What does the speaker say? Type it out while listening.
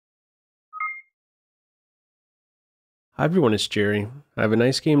Hi everyone, it's Jerry. I have a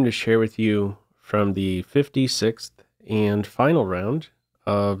nice game to share with you from the 56th and final round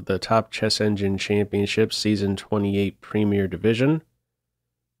of the Top Chess Engine Championship Season 28 Premier Division,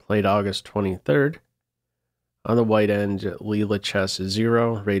 played August 23rd. On the white end, Leela Chess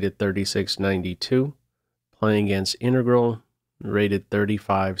Zero, rated 3692, playing against Integral, rated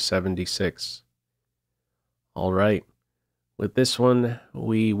 3576. All right, with this one,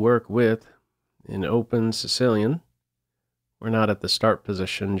 we work with an open Sicilian. We're not at the start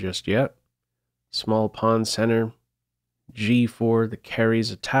position just yet. Small pawn center, G4, the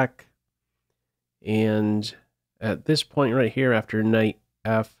Keres Attack. And at this point right here, after knight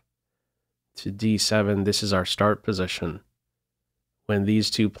F to D7, this is our start position. When these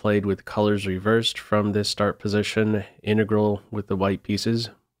two played with colors reversed from this start position, Integral with the white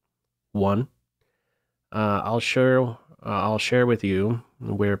pieces, won. I'll share with you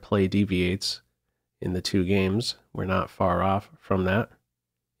where play deviates in the two games. We're not far off from that.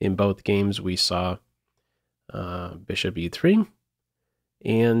 In both games, we saw bishop e3.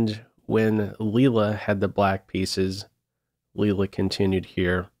 And when Leela had the black pieces, Leela continued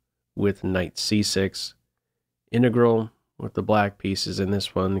here with knight c6. Integral with the black pieces, and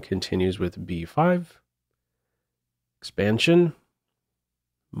this one continues with b5. Expansion.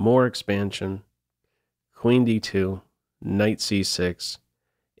 More expansion. Queen d2. Knight c6.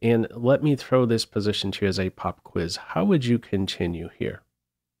 And let me throw this position to you as a pop quiz. How would you continue here?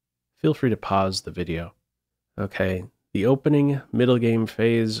 Feel free to pause the video. Okay, the opening, middle game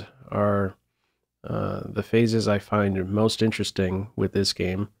phase are the phases I find most interesting with this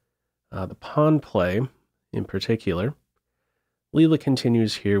game. The pawn play, in particular. Leela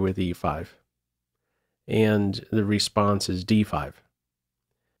continues here with e5. And the response is d5.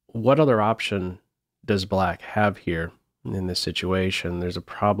 What other option does black have here? In this situation, there's a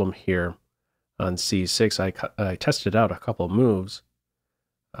problem here on c6. I tested out a couple moves.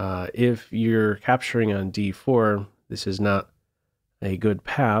 If you're capturing on d4, this is not a good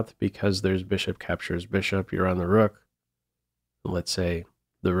path because there's bishop captures bishop. You're on the rook. Let's say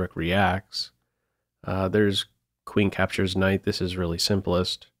the rook reacts. There's queen captures knight. This is really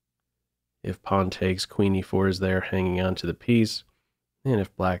simplest. If pawn takes, queen e4 is there hanging on to the piece. And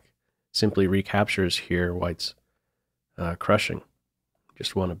if black simply recaptures here, white's crushing.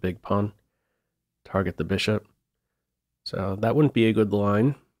 Just won a big pawn. Target the bishop. So that wouldn't be a good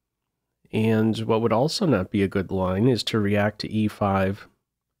line. And what would also not be a good line is to react to e5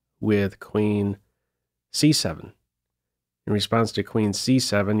 with queen c7. In response to queen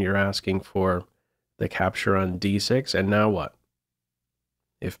c7, you're asking for the capture on d6. And now what?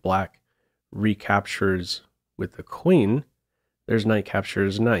 If black recaptures with the queen, there's knight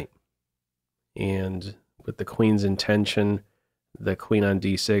captures knight. And with the queen's intention, the queen on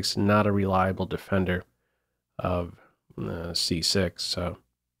d6, not a reliable defender of c6. So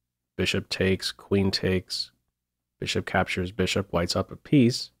bishop takes, queen takes, bishop captures bishop, white's up a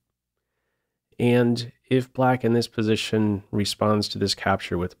piece. And if black in this position responds to this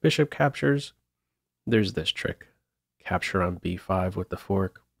capture with bishop captures, there's this trick. Capture on b5 with the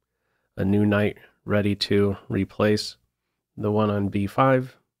fork. A new knight ready to replace the one on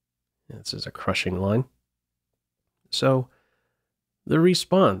b5. This is a crushing line. So the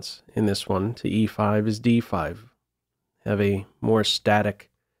response in this one to e5 is d5. Have a more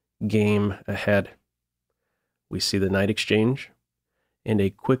static game ahead. We see the knight exchange and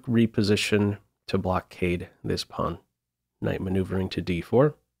a quick reposition to blockade this pawn. Knight maneuvering to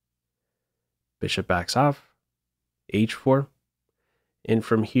d4. Bishop backs off. h4. And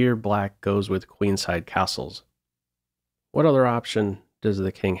from here, black goes with queenside castles. What other option does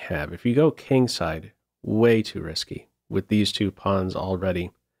the king have? If you go kingside, way too risky with these two pawns already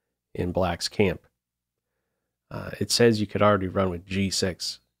in black's camp. It says you could already run with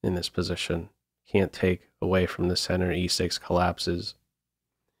g6 in this position. Can't take away from the center, e6 collapses.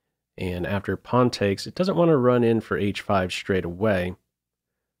 And after pawn takes, it doesn't want to run in for h5 straight away.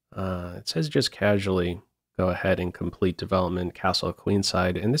 It says just casually go ahead and complete development, castle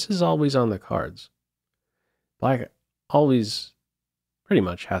queenside, and this is always on the cards. Black always pretty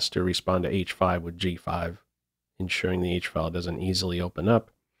much has to respond to h5 with g5, ensuring the h-file doesn't easily open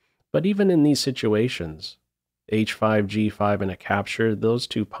up. But even in these situations, h5, g5, and a capture, those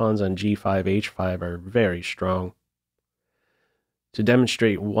two pawns on g5, h5 are very strong. To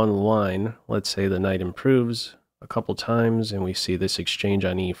demonstrate one line, let's say the knight improves a couple times, and we see this exchange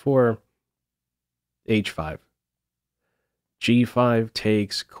on e4, h5. g5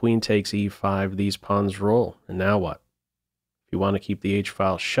 takes, queen takes e5, these pawns roll, and now what? If you want to keep the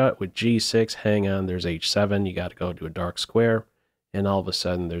h-file shut with g6, hang on, there's h7, you got to go to a dark square, and all of a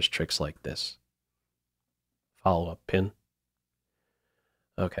sudden there's tricks like this. follow-up pin.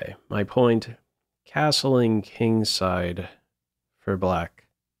 Okay, my point, castling kingside for black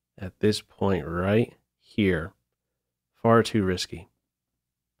at this point right here, far too risky.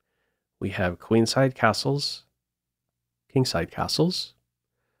 We have queenside castles, kingside castles.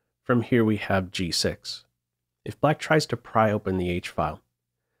 From here we have g6. If black tries to pry open the h-file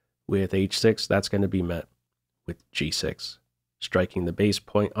with h6, that's going to be met with g6, striking the base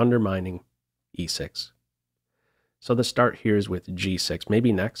point, undermining e6. So the start here is with g6,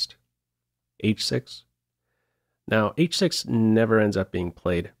 maybe next, h6. Now, h6 never ends up being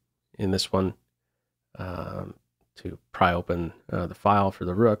played in this one to pry open the file for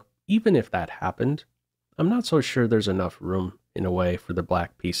the rook. Even if that happened, I'm not so sure there's enough room in a way for the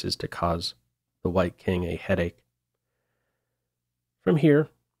black pieces to cause the white king a headache. From here,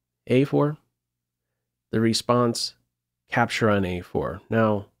 a4, the response, capture on a4.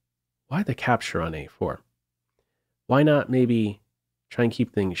 Now, why the capture on a4? Why not maybe try and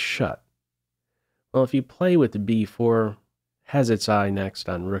keep things shut? Well, if you play with b4, has its eye next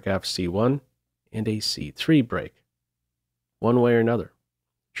on rook fc1 and a c3 break. One way or another,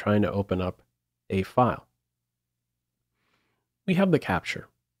 trying to open up a file. We have the capture.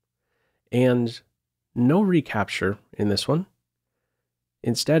 And no recapture in this one.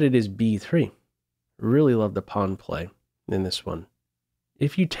 Instead, it is b3. Really love the pawn play in this one.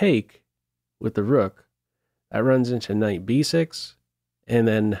 If you take with the rook, that runs into knight b6 and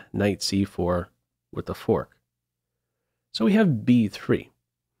then knight c4 with the fork. So we have b3.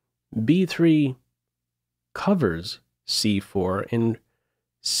 b3 covers c4, and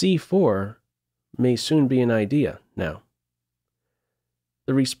c4 may soon be an idea now.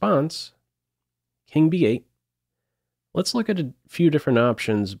 The response, king b8. Let's look at a few different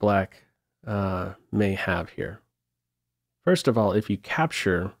options black may have here. First of all, if you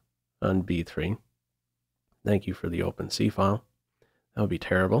capture on b3, thank you for the open c file. That would be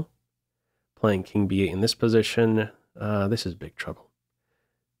terrible. Playing king b8 in this position, this is big trouble.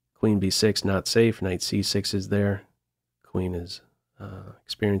 Queen b6 not safe, knight c6 is there. Queen is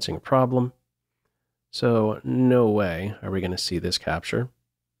experiencing a problem. So no way are we going to see this capture.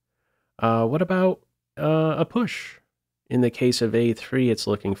 What about a push? In the case of a3, it's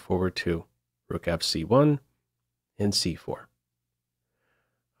looking forward to rook fc1 and c4.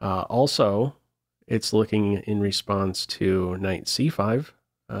 Also, it's looking in response to knight c5,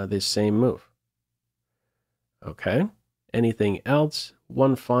 this same move. Okay, anything else?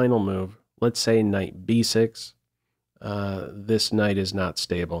 One final move. Let's say knight b6. This knight is not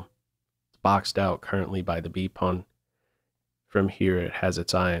stable. It's boxed out currently by the b pawn. From here, it has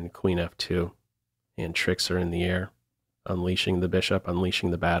its eye on queen f2 and tricks her in the air, unleashing the bishop,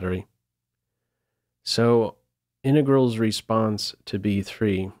 unleashing the battery. So Integral's response to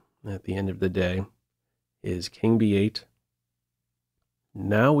b3 at the end of the day is king b8.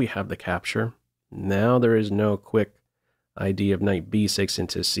 Now we have the capture. Now there is no quick idea of knight b6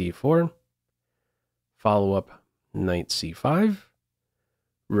 into c4. Follow up knight c5.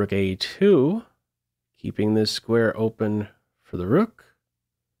 Rook a2, keeping this square open for the rook.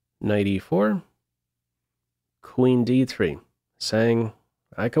 Knight e4. Queen d3, saying,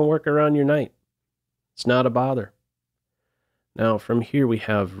 I can work around your knight. It's not a bother. Now from here we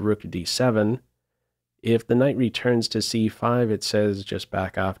have rook d7. If the knight returns to c5, it says just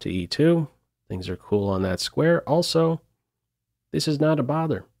back off to e2. Things are cool on that square. Also, this is not a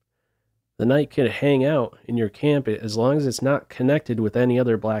bother. The knight can hang out in your camp as long as it's not connected with any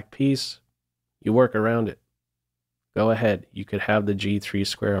other black piece. You work around it. Go ahead. You could have the g3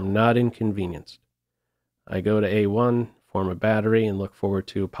 square. I'm not inconvenienced. I go to a1, form a battery, and look forward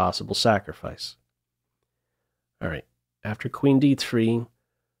to a possible sacrifice. All right. After queen d3,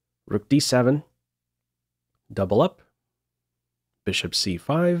 rook d7, double up, bishop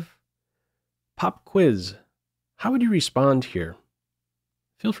c5, pop quiz. How would you respond here?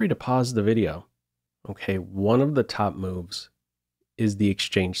 Feel free to pause the video. Okay, one of the top moves is the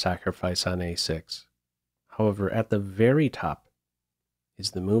exchange sacrifice on a6. However, at the very top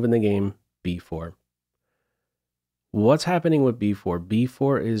is the move in the game, b4. What's happening with b4?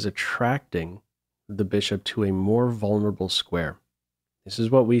 b4 is attracting the bishop to a more vulnerable square. This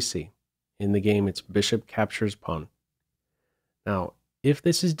is what we see. In the game, it's bishop captures pawn. Now, if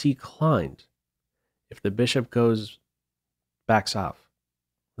this is declined, if the bishop backs off,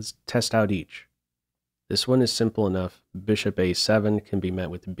 let's test out each. This one is simple enough. Bishop a7 can be met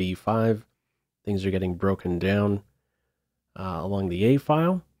with b5. Things are getting broken down along the a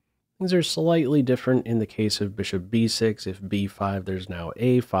file. Things are slightly different in the case of bishop b6. If b5, there's now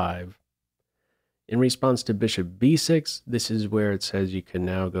a5. In response to bishop b6, this is where it says you can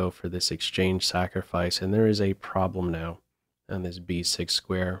now go for this exchange sacrifice, and there is a problem now on this b6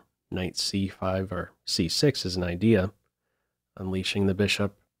 square. Knight c5 or c6 is an idea, unleashing the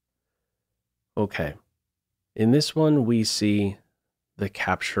bishop. Okay, in this one we see the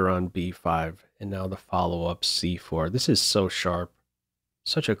capture on b5, and now the follow-up c4. This is so sharp,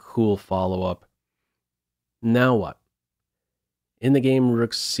 such a cool follow-up. Now what? In the game,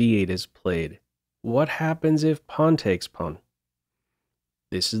 rook c8 is played. What happens if pawn takes pawn?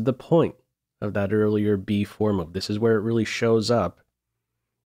 This is the point of that earlier b4 move. This is where it really shows up.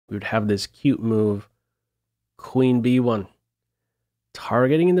 We would have this cute move, queen b1,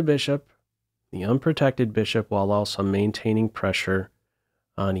 targeting the bishop, the unprotected bishop, while also maintaining pressure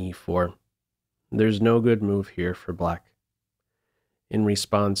on e4. There's no good move here for black. In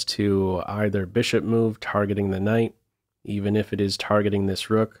response to either bishop move targeting the knight, even if it is targeting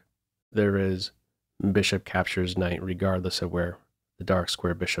this rook, there is bishop captures knight regardless of where the dark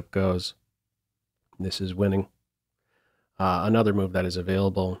square bishop goes. This is winning. Another move that is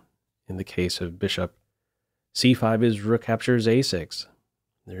available in the case of bishop c5 is rook captures a6.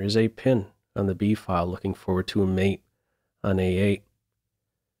 There is a pin on the b file looking forward to a mate on a8.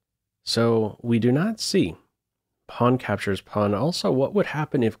 So we do not see pawn captures pawn. Also, what would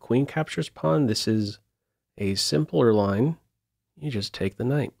happen if queen captures pawn? This is a simpler line. You just take the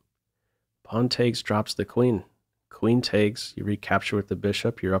knight. Pawn takes, drops the queen. Queen takes, you recapture with the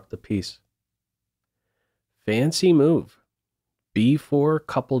bishop, you're up the piece. Fancy move. b4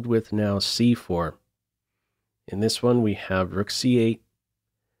 coupled with now c4. In this one, we have rook c8,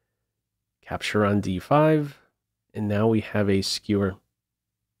 capture on d5, and now we have a skewer.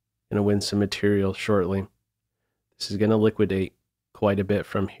 Gonna win some material shortly. This is gonna liquidate quite a bit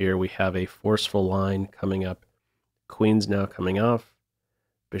from here. We have a forceful line coming up. Queen's now coming off.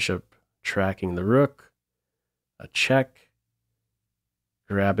 Bishop tracking the rook. A check.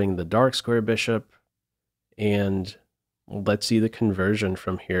 Grabbing the dark square bishop. And let's see the conversion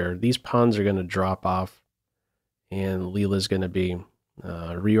from here. These pawns are going to drop off. And Leela's going to be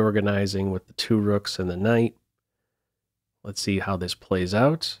reorganizing with the two rooks and the knight. Let's see how this plays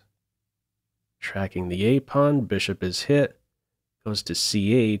out. Tracking the a pawn. Bishop is hit. Goes to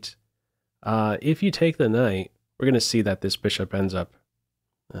c8. If you take the knight, we're going to see that this bishop ends up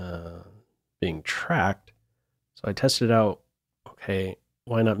being tracked. So I tested out, okay,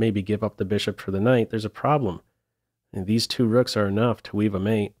 why not maybe give up the bishop for the knight? There's a problem. And these two rooks are enough to weave a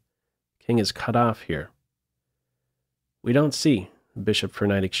mate. King is cut off here. We don't see bishop for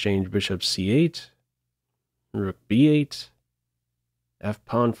knight exchange, bishop c8, rook b8, f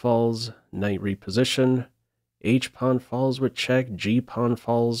pawn falls, knight reposition, h pawn falls with check, g pawn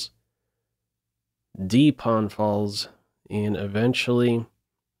falls, d pawn falls, and eventually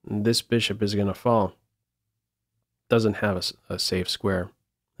this bishop is going to fall. Doesn't have a safe square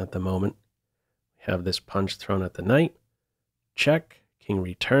at the moment. We have this punch thrown at the knight, check, king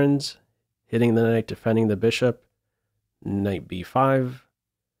returns, hitting the knight, defending the bishop, knight b5,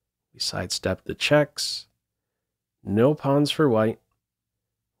 we sidestep the checks, no pawns for white,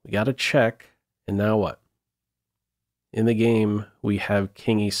 we got a check, and now what? In the game, we have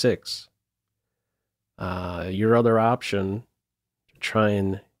king e6. Your other option to try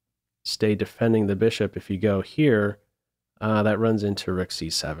and stay defending the bishop, if you go here, that runs into rook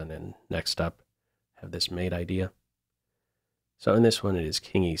c7. And next up, have this mate idea. So in this one, it is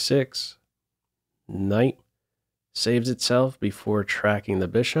king e6. Knight saves itself before tracking the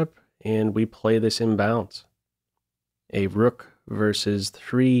bishop, and we play this inbounds. A rook versus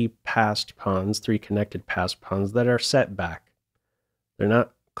three passed pawns, three connected passed pawns that are set back. They're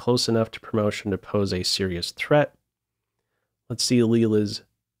not close enough to promotion to pose a serious threat. Let's see Leela's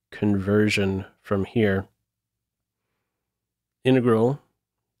conversion from here. Integral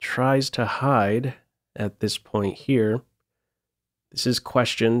tries to hide at this point here. This is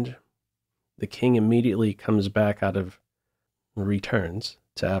questioned. The king immediately comes back out of returns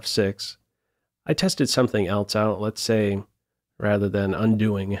to f6. I tested something else out. Let's say, rather than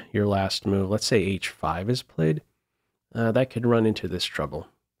undoing your last move, let's say h5 is played. That could run into this trouble.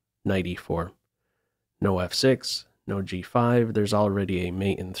 Knight e4. No f6, no g5. There's already a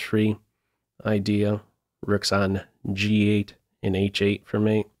mate in 3 idea. Rook's on g8 and h8 for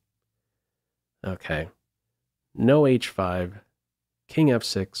mate. Okay. No h5. King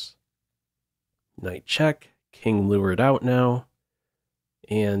f6. Knight check. King lured out now.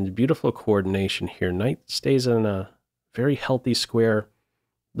 And beautiful coordination here. Knight stays in a very healthy square.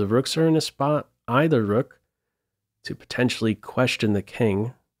 The rooks are in a spot, either rook, to potentially question the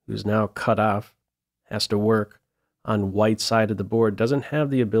king, who's now cut off, has to work on white side of the board, doesn't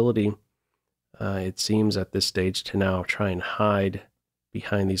have the ability it seems at this stage to now try and hide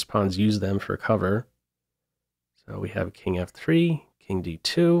behind these pawns, use them for cover. So we have king f3, king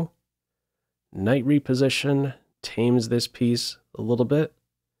d2, knight reposition, tames this piece a little bit.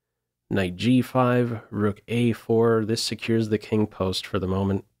 Knight g5, rook a4, this secures the king post for the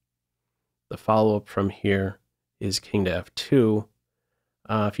moment. The follow-up from here is king to f2.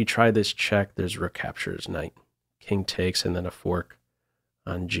 If you try this check, there's rook captures knight. King takes and then a fork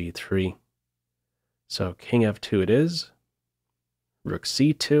on g3. So king f2 it is. Rook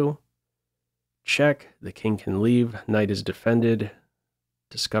c2. Check. The king can leave. Knight is defended.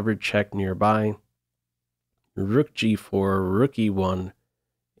 Discovered check nearby. Rook g4, rook e1.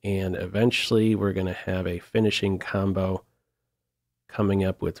 And eventually we're going to have a finishing combo coming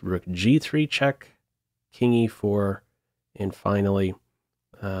up with rook g3 check, king e4, and finally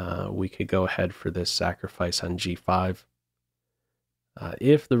we could go ahead for this sacrifice on g5.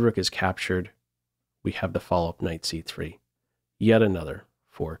 If the rook is captured, we have the follow-up knight c3. Yet another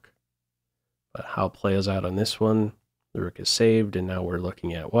fork. But how it plays out on this one, the rook is saved, and now we're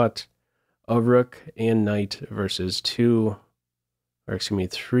looking at what? A rook and knight versus three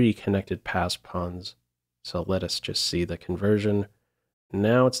connected pass pawns. So let us just see the conversion.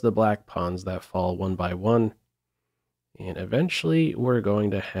 Now it's the black pawns that fall one by one. And eventually we're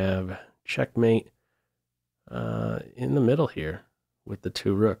going to have checkmate in the middle here with the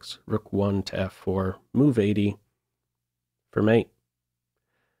two rooks. Rook 1 to f4, move 80 for mate.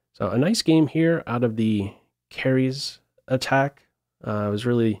 So a nice game here out of the Keres Attack. I was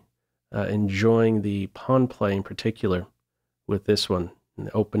really enjoying the pawn play in particular with this one in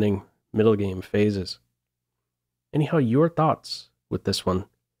the opening middle game phases. Anyhow, your thoughts with this one?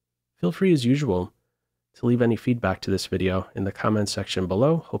 Feel free as usual to leave any feedback to this video in the comments section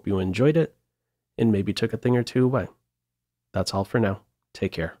below. Hope you enjoyed it and maybe took a thing or two away. That's all for now.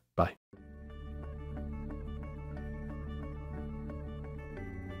 Take care.